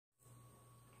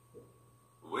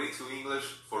Fluent English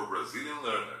for Brazilian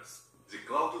Learners, de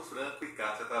Cláudio Franco e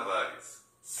Kátia Tavares.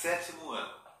 7º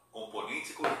ano.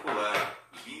 Componente curricular,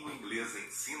 língua inglesa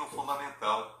ensino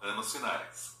fundamental, anos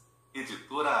finais.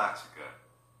 Editora Ática.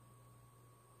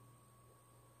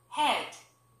 Head,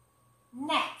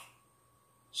 neck,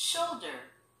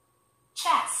 shoulder,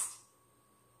 chest,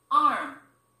 arm,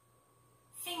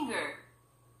 finger,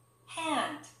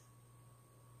 hand,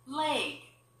 leg,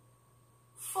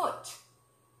 foot,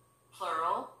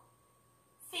 plural,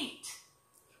 feet.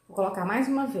 Vou colocar mais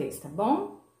uma vez, tá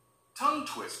bom? Tongue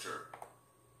twister.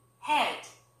 Head,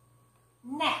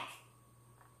 neck,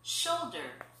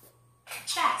 shoulder,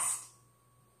 chest,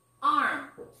 arm,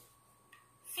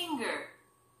 finger,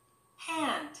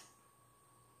 hand,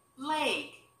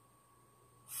 leg,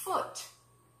 foot,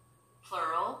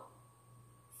 plural,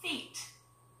 feet.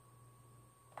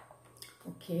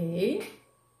 Ok.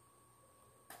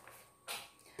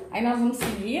 Aí nós vamos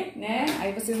seguir, né?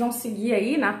 Aí vocês vão seguir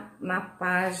aí na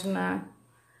página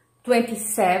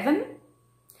 27.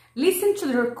 Listen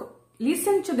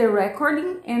to the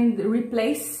recording and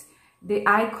replace the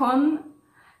icon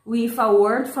with a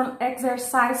word from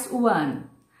exercise 1.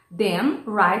 Then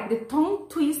write the tongue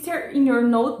twister in your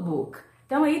notebook.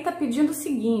 Então aí tá pedindo o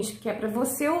seguinte, que é para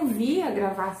você ouvir a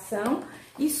gravação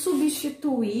e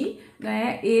substituir,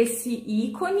 né, esse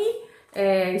ícone,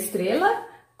 estrela,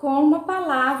 com uma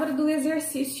palavra do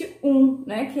exercício 1,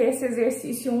 né, que é esse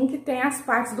exercício 1 que tem as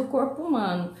partes do corpo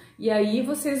humano. E aí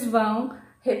vocês vão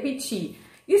repetir.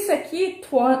 Isso aqui,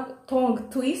 tongue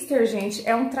twister, gente,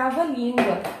 é um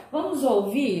trava-língua. Vamos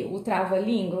ouvir o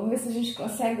trava-língua? Vamos ver se a gente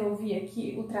consegue ouvir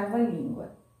aqui o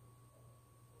trava-língua.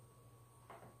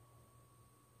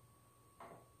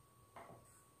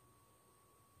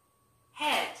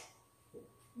 Head,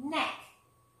 neck.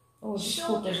 Oh,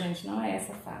 desculpa, gente, não é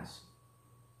essa faixa.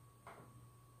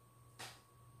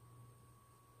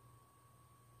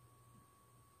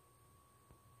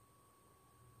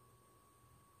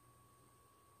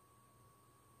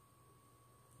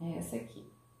 É essa aqui.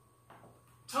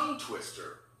 Tongue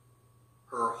twister.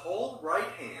 Her whole right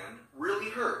hand really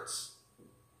hurts.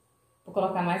 Vou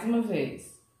colocar mais uma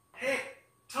vez. Hey,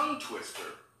 tongue twister.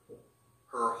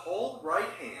 Her whole right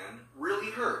hand really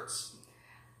hurts.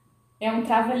 É um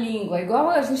trava-língua,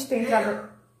 igual a gente tem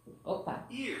Opa.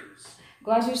 Ears.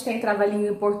 Igual a gente tem trava-língua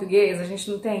em português, a gente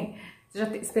não tem. Vocês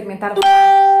já experimentaram? 3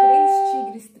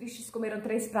 tigres tristes comeram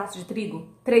 3 pratos de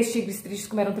trigo? 3 tigres tristes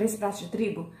comeram 3 pratos de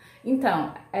trigo?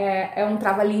 Então, é um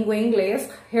trava-língua em inglês.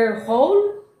 Her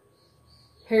whole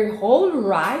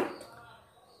right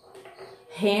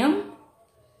hand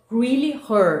really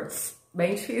hurts.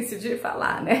 Bem difícil de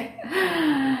falar, né?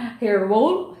 Her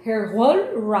whole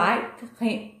right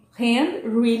hand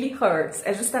really hurts.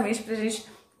 É justamente pra gente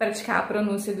praticar a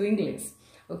pronúncia do inglês,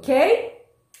 ok?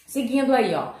 Seguindo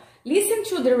aí, ó. Listen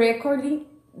to the recording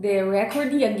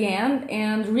again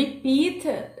and repeat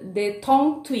the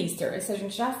tongue twister. Isso a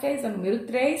gente já fez, é o número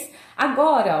 3.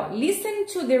 Agora, ó, listen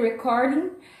to the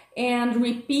recording and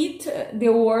repeat the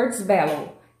words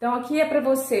below. Então, aqui é para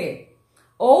você.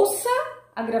 Ouça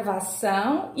a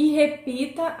gravação e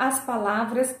repita as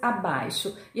palavras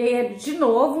abaixo. E aí é de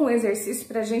novo um exercício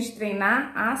para a gente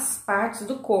treinar as partes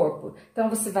do corpo. Então,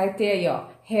 você vai ter aí, ó,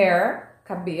 hair,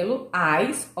 cabelo,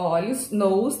 eyes, olhos,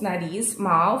 nose, nariz,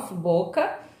 mouth,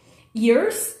 boca,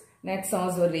 ears, né, que são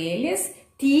as orelhas,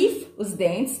 teeth, os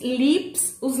dentes,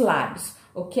 lips, os lábios,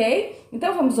 ok?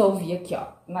 Então, vamos ouvir aqui, ó.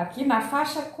 Aqui na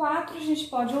faixa 4 a gente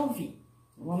pode ouvir.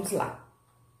 Vamos lá.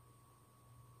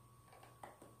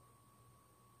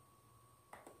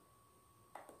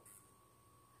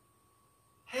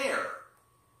 Hair,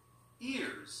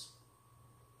 ears,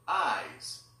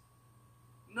 eyes,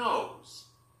 nose,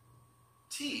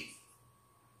 teeth,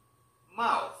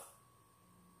 mouth,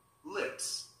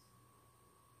 lips.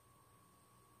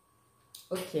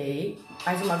 Ok.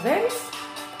 Mais uma vez.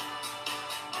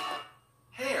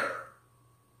 Hair,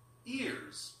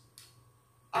 ears,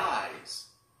 eyes,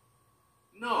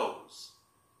 nose,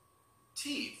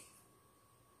 teeth,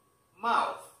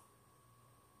 mouth,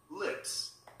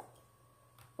 lips.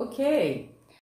 Ok.